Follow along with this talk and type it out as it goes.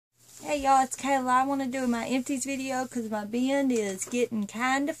Hey y'all, it's Kayla. I want to do my empties video because my bin is getting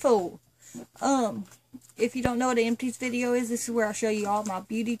kind of full. If you don't know what an empties video is, this is where I show you all my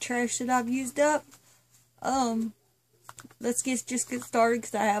beauty trash that I've used up. Let's just get started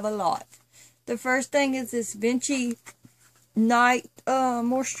because I have a lot. The first thing is this Vinci Night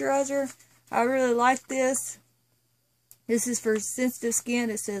Moisturizer. I really like this. This is for sensitive skin.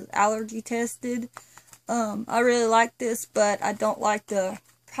 It says allergy tested. I really like this, but I don't like the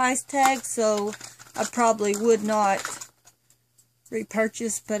price tag, so I probably would not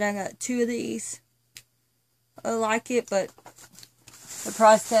repurchase, but I got 2 of these. I like it, but the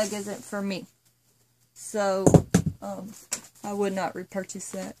price tag isn't for me, so I would not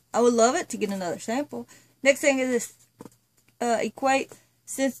repurchase that. I would love it to get another sample. Next thing is this Equate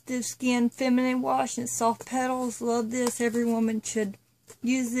Sensitive Skin Feminine Wash and Soft Petals. Love this. Every woman should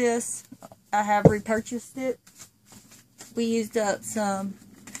use this. I have repurchased it. We used up some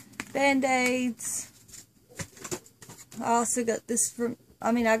Band-Aids. I also got this from,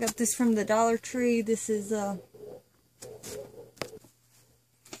 I got this from the Dollar Tree. This is,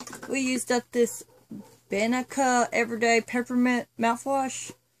 we used up this Benica Everyday Peppermint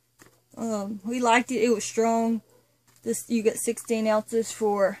Mouthwash. We liked it. It was strong. This, you get 16 ounces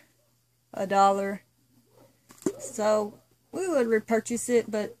for $1. So, we would repurchase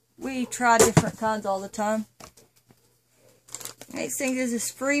it, but we try different kinds all the time. Next thing is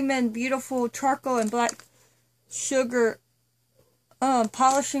this Freeman Beautiful Charcoal and Black Sugar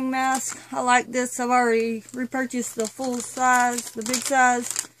Polishing Mask. I like this. I've already repurchased the full size, the big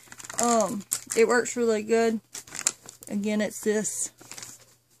size. It works really good. Again, it's this.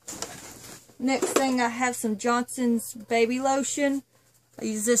 Next thing, I have some Johnson's Baby Lotion. I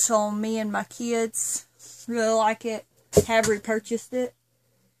use this on me and my kids. Really like it. Have repurchased it.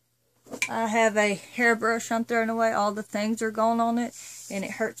 I have a hairbrush I'm throwing away. All the things are gone on it, and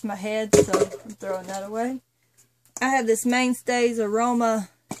it hurts my head, so I'm throwing that away. I have this Mainstays Aroma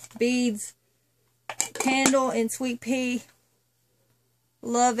Beads Candle in Sweet Pea.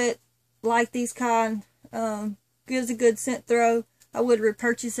 Love it. Like these kind. Gives a good scent throw. I would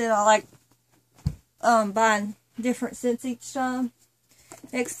repurchase it. I like buying different scents each time.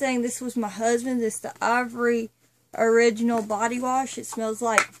 Next thing, this was my husband. This is the Ivory Original Body Wash. It smells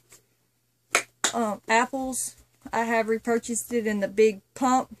like apples. I have repurchased it in the big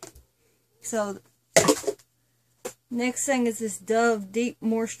pump. So, next thing is this Dove Deep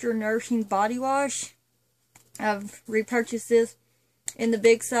Moisture Nourishing Body Wash. I've repurchased this in the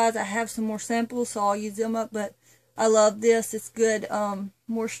big size. I have some more samples, so I'll use them up, but I love this. It's good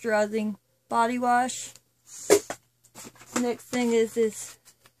moisturizing body wash. Next thing is this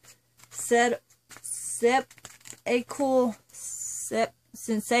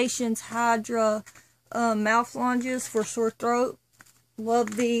Sensations Hydra mouth lunges for sore throat.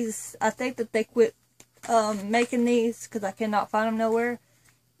 Love these. I think that they quit making these because I cannot find them nowhere,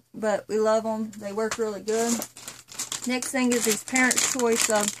 but we love them. They work really good. Next thing is these Parents' Choice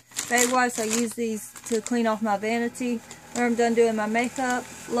baby wipes. I use these to clean off my vanity when I'm done doing my makeup.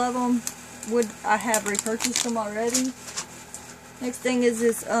 Love them. I have repurchased them already. Next thing is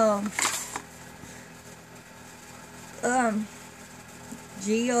this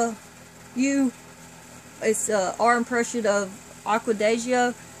Gia U. It's our impression of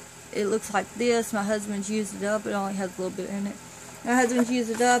Aquadesia. It looks like this. My husband's used it up. It only has a little bit in it. My husband's used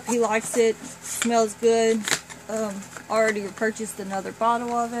it up. He likes it. Smells good. Already purchased another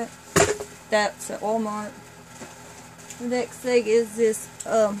bottle of it. That's at Walmart. The next thing is this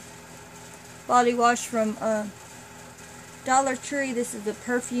body wash from Dollar Tree. This is the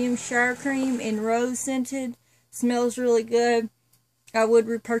Perfume Shower Cream in Rose Scented. Smells really good. I would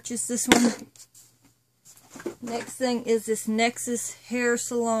repurchase this one. Next thing is this Nexus Hair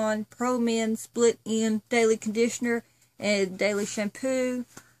Salon Pro Men Split End Daily Conditioner and Daily Shampoo.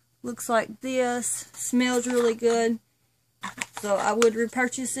 Looks like this. Smells really good. So I would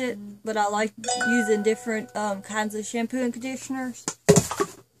repurchase it, but I like using different kinds of shampoo and conditioners.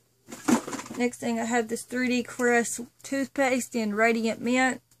 Next thing, I have this 3D Crest toothpaste in Radiant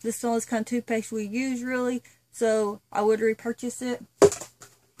Mint. This is the only kind of toothpaste we use, really, so I would repurchase it.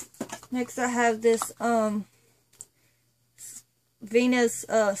 Next, I have this Venus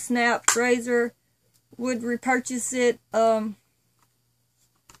Snap Razor. Would repurchase it, but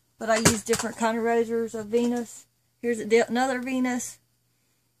I use different kind of razors of Venus. Here's another Venus.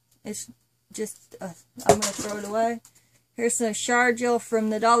 It's just, I'm going to throw it away. Here's some shower gel from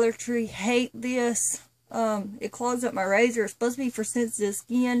the Dollar Tree. Hate this. It clogs up my razor. It's supposed to be for sensitive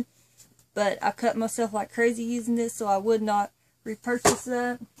skin, but I cut myself like crazy using this, so I would not repurchase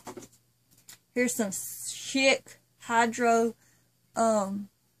that. Here's some Schick Hydro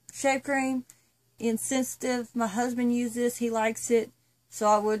shave cream. Insensitive. My husband uses this. He likes it. So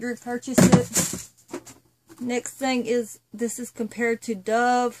I would repurchase it. Next thing is, this is compared to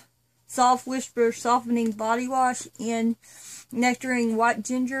Dove Soft Whisper Softening Body Wash in Nectarine White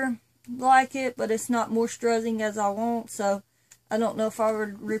Ginger. Like it, but it's not moisturizing as I want, so I don't know if I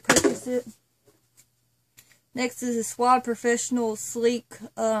would repurchase it. Next is the Suave Professional Sleek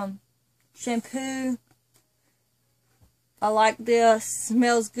shampoo. I like this.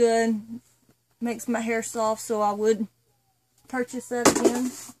 Smells good. Makes my hair soft, so I would purchase that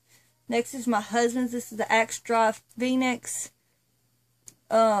again. Next is my husband's. This is the Axe Dry Phoenix.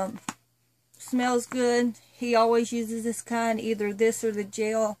 Smells good. He always uses this kind, either this or the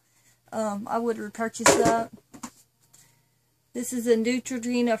gel. I would repurchase that. This is a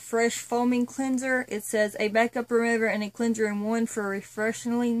Neutrogena Fresh Foaming Cleanser. It says a makeup remover and a cleanser in one for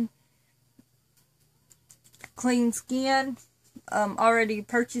refreshingly clean skin. Already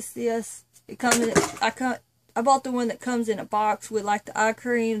purchased this. It comes in, I bought the one that comes in a box with like the eye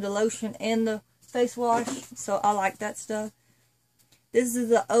cream, the lotion, and the face wash. So I like that stuff. This is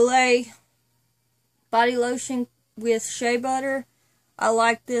the Olay body lotion with shea butter. I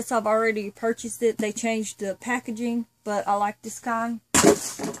like this. I've already purchased it. They changed the packaging, but I like this kind.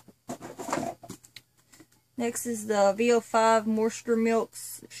 Next is the VO5 Moisture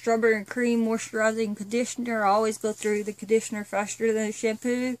Milks Strawberry and Cream Moisturizing Conditioner. I always go through the conditioner faster than the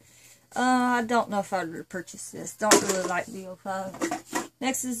shampoo. I don't know if I'd repurchase this. Don't really like VO5.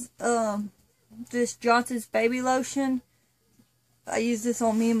 Next is this Johnson's Baby Lotion. I use this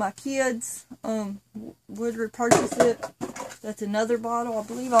on me and my kids. Would repurchase it. That's another bottle. I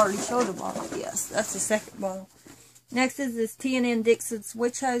believe I already showed a bottle. Yes, that's the second bottle. Next is this T&N Dixon's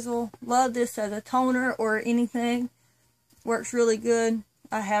Witch Hazel. Love this as a toner or anything. Works really good.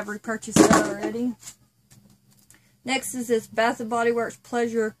 I have repurchased that already. Next is this Bath & Body Works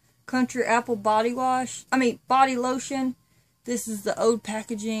Pleasure Country Apple Body Lotion. This is the old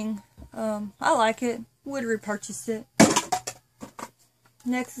packaging. I like it. Would repurchase it.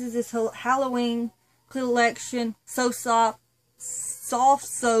 Next is this Halloween collection soft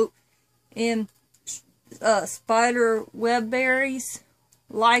soap in spider web berries.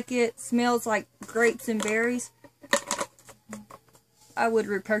 Like it. Smells like grapes and berries. I would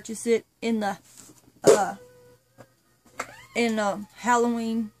repurchase it in the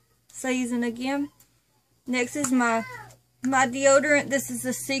Halloween season again. Next is my deodorant. This is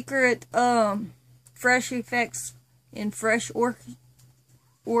the Secret Fresh Effects in Fresh Orchard.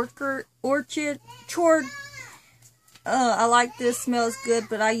 I like this. Smells good,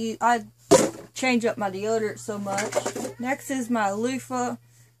 but I change up my deodorant so much. Next is my loofah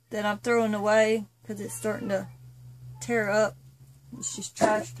that I'm throwing away because it's starting to tear up. It's just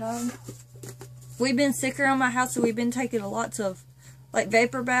trash time. We've been sick around my house, so we've been taking lots of like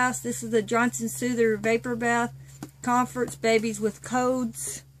vapor baths. This is the Johnson Soother Vapor Bath. Comforts babies with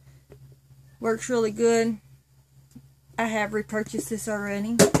colds. Works really good. I have repurchased this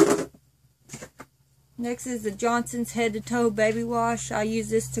already. Next is the Johnson's Head to Toe Baby Wash. I use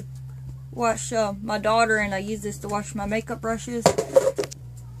this to wash my daughter, and I use this to wash my makeup brushes.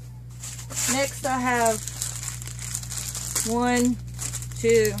 Next I have 1,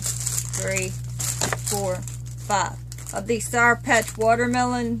 2, 3, 4, 5 of these Sour Patch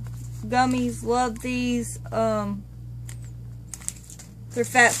Watermelon gummies. Love these. They're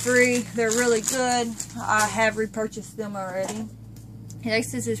fat-free. They're really good. I have repurchased them already.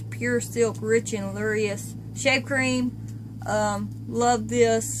 Next is this Pure Silk Rich and Luxurious Shave Cream. Love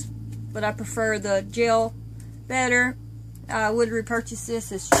this, but I prefer the gel better. I would repurchase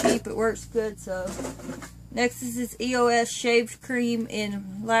this. It's cheap. It works good. So next is this EOS Shave Cream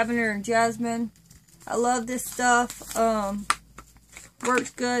in Lavender and Jasmine. I love this stuff.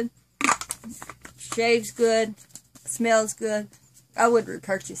 Works good. Shaves good. Smells good. I would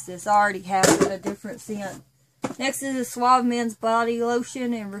repurchase this. I already have a different scent. Next is the Suave Men's Body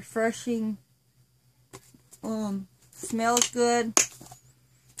Lotion and Refreshing. Smells good.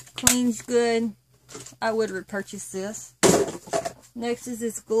 Cleans good. I would repurchase this. Next is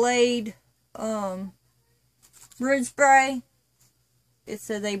this Glade Room Spray. It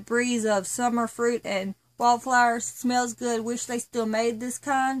says a breeze of summer fruit and wildflowers. Smells good. Wish they still made this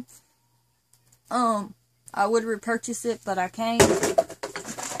kind. I would repurchase it, but I can't.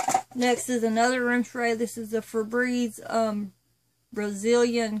 Next is another room spray. This is the Febreze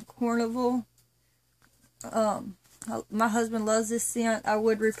Brazilian Carnival. My husband loves this scent. I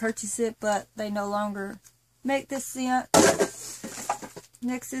would repurchase it, but they no longer make this scent.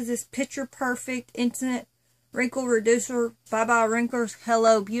 Next is this Picture Perfect Instant Wrinkle Reducer. Bye bye wrinkles.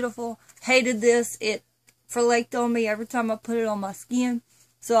 Hello beautiful. Hated this. It flaked on me every time I put it on my skin.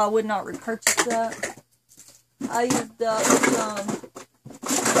 so I would not repurchase that. I used up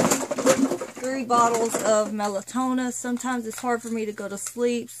 3 bottles of melatonin. Sometimes it's hard for me to go to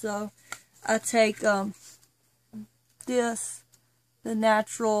sleep, so I take this, the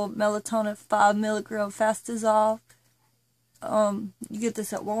natural melatonin 5 milligram fast dissolve. You get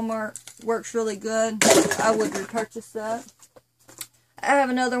this at Walmart. Works really good. I would repurchase that. I have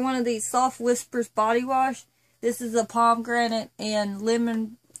another one of these Soft Whispers body wash. This is a pomegranate and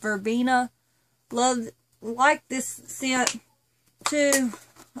lemon verbena. Like this scent too.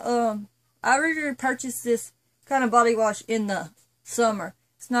 I already repurchased this kind of body wash in the summer.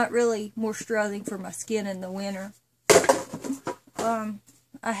 It's not really moisturizing for my skin in the winter.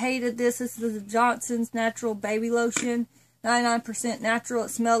 I hated this. This is the Johnson's Natural Baby Lotion. 99% natural. It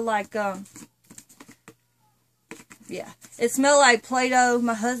smelled like, it smelled like Play-Doh.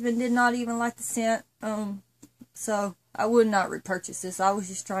 My husband did not even like the scent. So I would not repurchase this. I was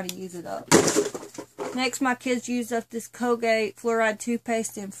just trying to use it up. Next, my kids used up this Colgate Fluoride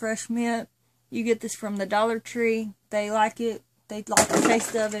toothpaste in fresh mint. You get this from the Dollar Tree. They like it. They like the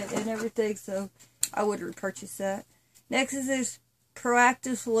taste of it and everything, so I would repurchase that. Next is this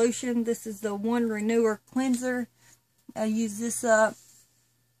Proactive Solution. This is the One Renewer Cleanser. I use this up.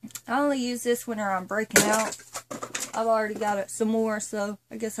 I only use this when I'm breaking out. I've already got it some more, so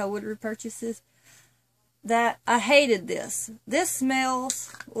I guess I would repurchase this. I hated this. This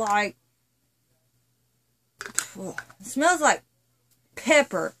smells like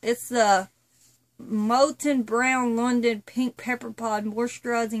pepper. It's the Molten Brown London Pink Pepper Pod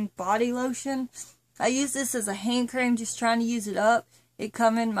Moisturizing Body Lotion. I use this as a hand cream, just trying to use it up. It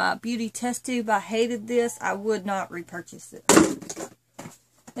come in my beauty test tube. I hated this. I would not repurchase it.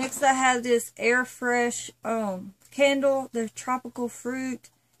 Next, I have this Air Fresh candle, the Tropical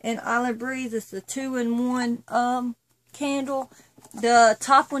Fruit and Island Breeze. It's the 2-in-1 candle. The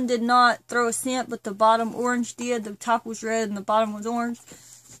top one did not throw a scent, but the bottom orange did. The top was red and the bottom was orange.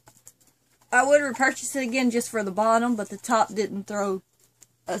 I would repurchase it again just for the bottom, but the top didn't throw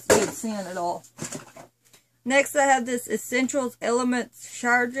a good scent at all. Next, I have this Essentials Elements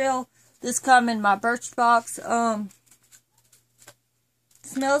Shower Gel. This come in my Birchbox.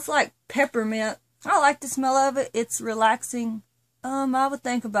 Smells like peppermint. I like the smell of it. It's relaxing. I would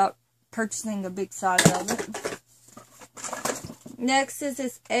think about purchasing a big size of it. Next is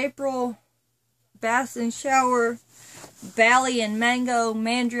this April Bath and Shower Valley and Mango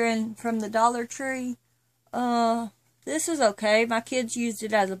Mandarin from the Dollar Tree. This is okay. My kids used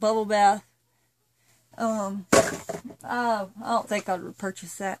it as a bubble bath. I don't think I'd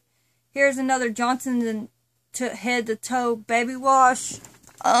repurchase that. Here's another Johnson's Head to Toe Baby Wash.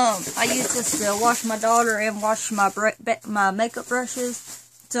 I use this to wash my daughter and wash my makeup brushes,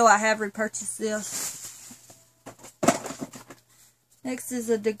 so I have repurchased this. Next is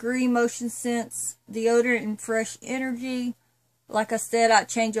a Degree Motion Sense Deodorant and Fresh Energy. Like I said, I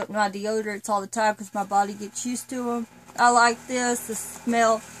change up my deodorants all the time because my body gets used to them. I like this. The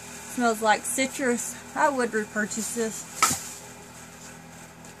smell smells like citrus. I would repurchase this.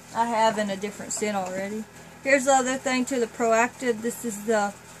 I have in a different scent already. Here's the other thing to the Proactive. This is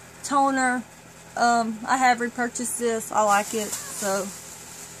the toner. I have repurchased this. I like it. So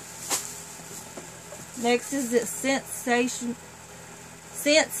next is this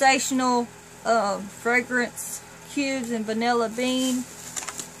Sensational Fragrance Cubes and Vanilla Bean.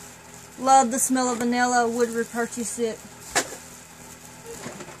 Love the smell of vanilla. Would repurchase it.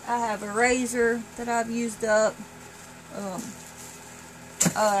 I have a razor that I've used up.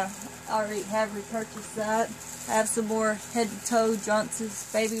 I already have repurchased that. I have some more Head to Toe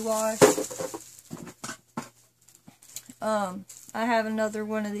Johnson's Baby Wash. I have another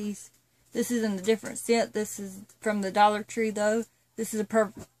one of these. This is in a different scent. This is from the Dollar Tree though. This is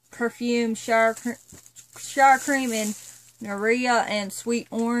a perfume shower cream in Naria and Sweet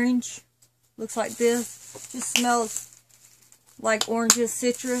Orange. Looks like this. Just smells like oranges,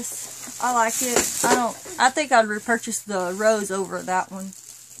 citrus. I like it. I think I'd repurchase the rose over that one.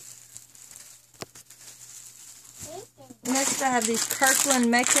 Next, I have these Kirkland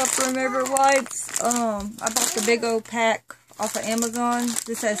Makeup Remover Wipes. I bought the big old pack off of Amazon.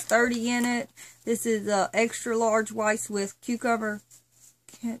 This has 30 in it. This is extra large wipes with cucumber,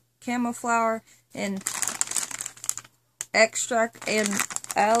 cauliflower, and extract and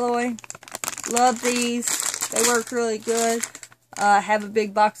aloe. Love these. They work really good. I have a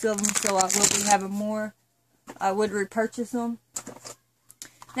big box of them, so I will be having more. I would repurchase them.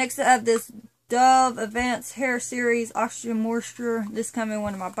 Next, I have this Dove Advanced Hair Series Oxygen Moisture. This come in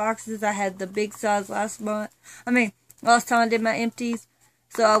one of my boxes. I had the big size last time I did my empties,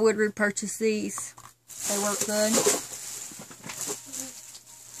 so I would repurchase these. They work good.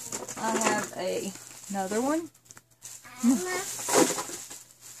 I have another one.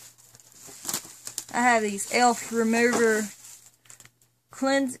 I have these e.l.f. remover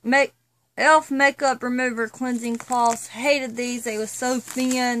e.l.f. makeup remover cleansing cloths. Hated these. They were so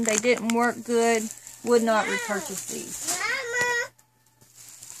thin. They didn't work good. Would not repurchase these.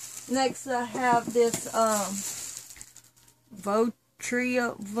 Next, I have this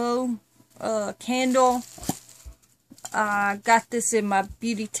candle. I got this in my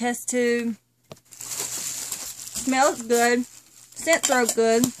beauty test tube. Smells good. Scents are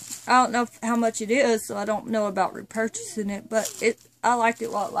good. I don't know how much it is, so I don't know about repurchasing it, but I liked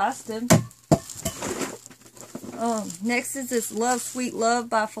it while it lasted. Next is this Love Sweet Love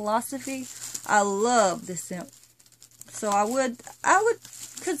by Philosophy. I love this scent. So I would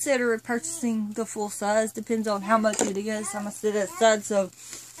consider repurchasing the full size. Depends on how much it is. I'm going to sit aside so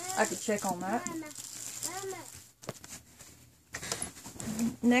I can check on that.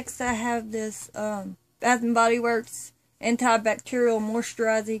 Next I have this Bath & Body Works antibacterial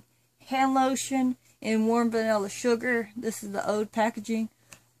moisturizing hand lotion in warm vanilla sugar. This is the old packaging.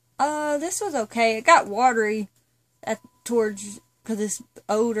 This was okay. It got watery because it's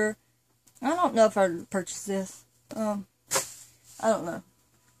odor. I don't know if I'd purchase this. I don't know.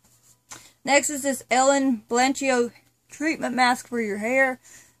 Next is this Ellen Blanchio treatment mask for your hair.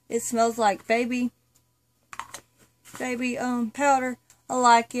 It smells like baby powder. I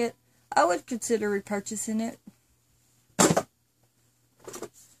like it. I would consider repurchasing it.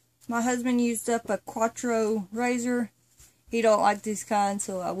 My husband used up a Quattro razor. He don't like these kinds,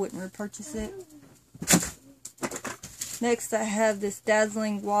 so I wouldn't repurchase it. Next, I have this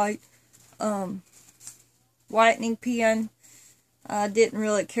dazzling white whitening pen. I didn't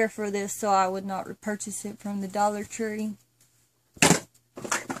really care for this, so I would not repurchase it from the Dollar Tree.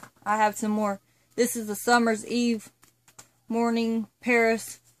 I have some more. This is the Summer's Eve Morning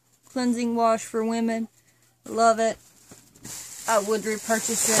Paris Cleansing Wash for Women. Love it. I would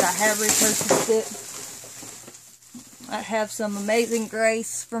repurchase it. I have repurchased it. I have some Amazing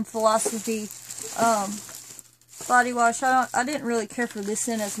Grace from Philosophy body wash. I didn't really care for this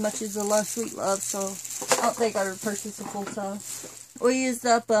scent as much as the Love Sweet Love, so I don't think I would purchase a full size. We used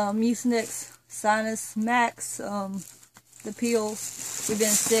up Mucinex Sinus Max, the peels. We've been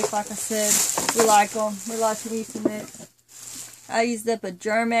sick, like I said. We like them. We like Mucinex. I used up a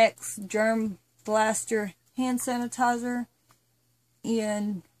Germ-X Germ Blaster hand sanitizer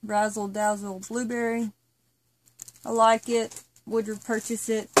in Razzle Dazzle Blueberry. I like it. Would repurchase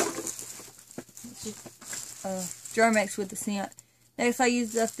it. Germ-X with the scent. Next, I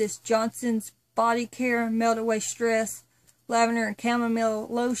used up this Johnson's Body Care Melt Away Stress Lavender and Chamomile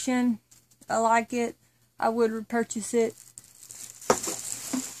Lotion. I like it. I would repurchase it.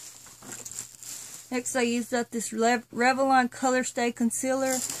 Next, I used up this Revlon Color Stay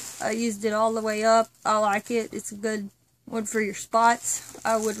Concealer. I used it all the way up. I like it. It's a good one for your spots.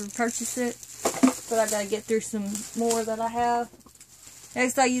 I would repurchase it. But I gotta get through some more that I have.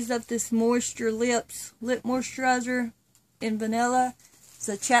 Next, I used up this Moisture Lips Lip Moisturizer in vanilla. It's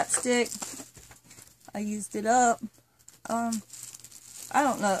a chapstick. I used it up. I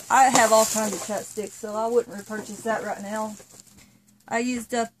don't know. I have all kinds of chapsticks, so I wouldn't repurchase that right now. I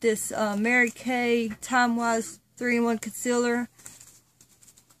used up this Mary Kay Time Wise 3-in-1 Concealer.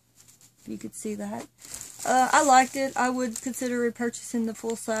 If you could see that. I liked it. I would consider repurchasing the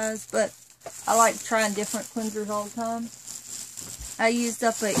full size, but I like trying different cleansers all the time. I used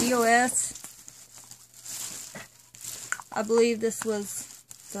up a EOS. I believe this was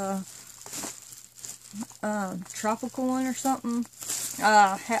the tropical one or something.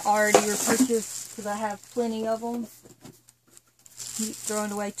 I had already repurchased because I have plenty of them.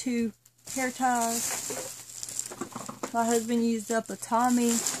 Throwing away 2 hair ties. My husband used up a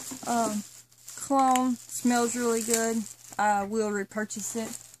Tommy cologne. Smells really good. I will repurchase it.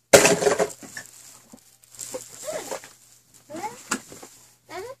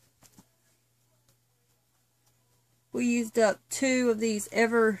 We used up 2 of these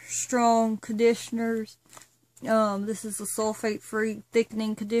Ever Strong conditioners. This is a sulfate-free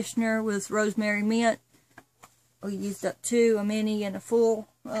thickening conditioner with rosemary mint. We used up 2, a mini and a full.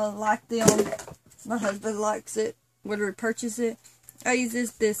 Like them. My husband likes it. Would repurchase it. I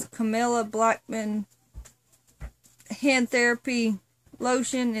use this Camilla Blackman hand therapy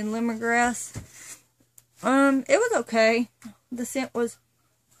lotion in lemongrass. It was okay. The scent was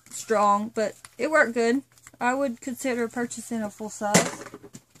strong, but it worked good. I would consider purchasing a full size.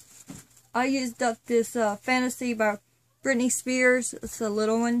 I used up this Fantasy by Britney Spears. It's a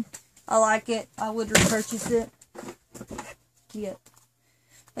little one. I like it. I would repurchase it. Yeah.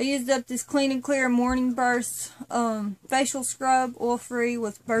 I used up this Clean and Clear Morning Burst facial scrub, oil-free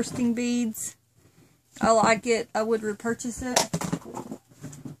with bursting beads. I like it. I would repurchase it.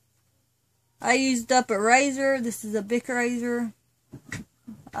 I used up a razor. This is a Bic razor.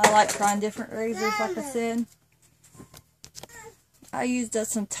 I like trying different razors, like I said. I used up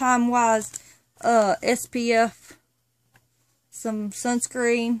some Time Wise SPF, some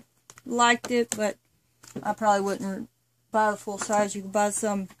sunscreen. Liked it, but I probably wouldn't buy the full size. You could buy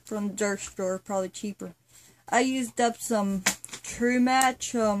some from the drugstore, probably cheaper. I used up some True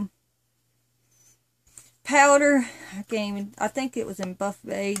Match powder. I think it was in buff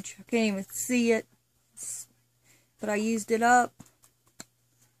beige. I can't even see it, but I used it up.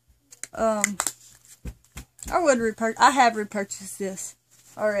 I have repurchased this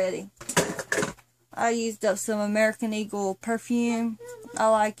already. I used up some American Eagle perfume. I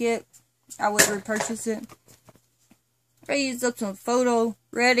like it. I would repurchase it. I used up some Photo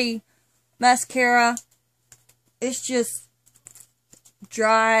Ready mascara. It's just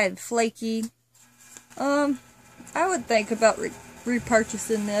dry and flaky. I would think about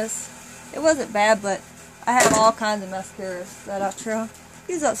repurchasing this. It wasn't bad, but I have all kinds of mascaras that I try.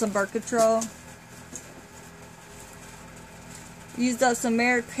 Used up some Birth Control. Used up some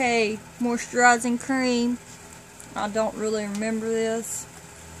Mary Kay moisturizing cream. I don't really remember this,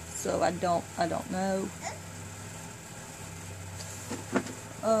 so I don't know.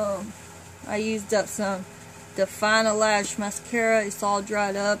 I used up some Define Lash mascara. It's all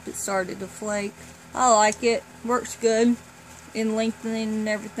dried up. It started to flake. I like it. Works good in lengthening and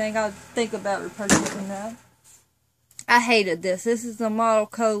everything. I would think about repurchasing that. I hated this. This is the Model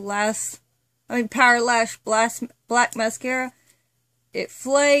Co. Power Lash Black Mascara. It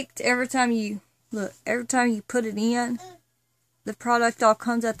flaked every time you put it in. The product all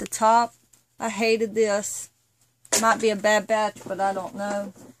comes at the top. I hated this. Might be a bad batch, but I don't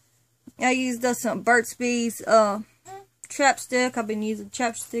know. I used up some Burt's Bees chapstick. I've been using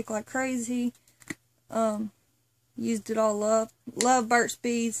chapstick like crazy. Used it all up. Love Burt's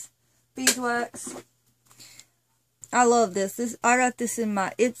Bees beeswax. I love this. I got this in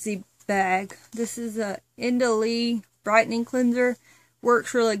my Ipsy bag. This is a Indolee brightening cleanser.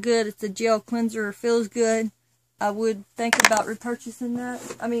 Works really good. It's a gel cleanser. Feels good. I would think about repurchasing that.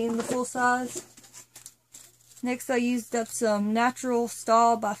 I mean, the full size. Next, I used up some Natural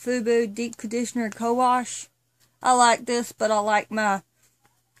Stall by Fubu Deep Conditioner and Co-Wash. I like this, but I like my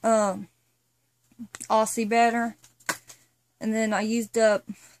Aussie better. And then I used up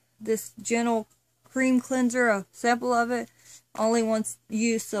this Gentle Cream Cleanser, a sample of it. Only once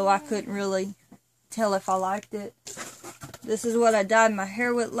used, so I couldn't really tell if I liked it. This is what I dyed my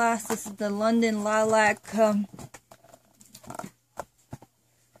hair with last. This is the London Lilac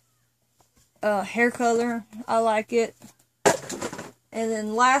hair color. I like it. And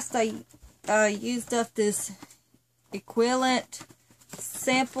then last, I used up this Equivalent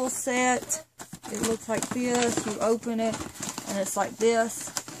sample set. It looks like this. You open it, and it's like this.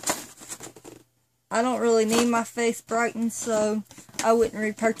 I don't really need my face brightened, so I wouldn't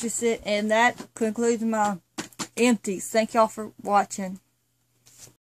repurchase it. And that concludes my empties. Thank y'all for watching.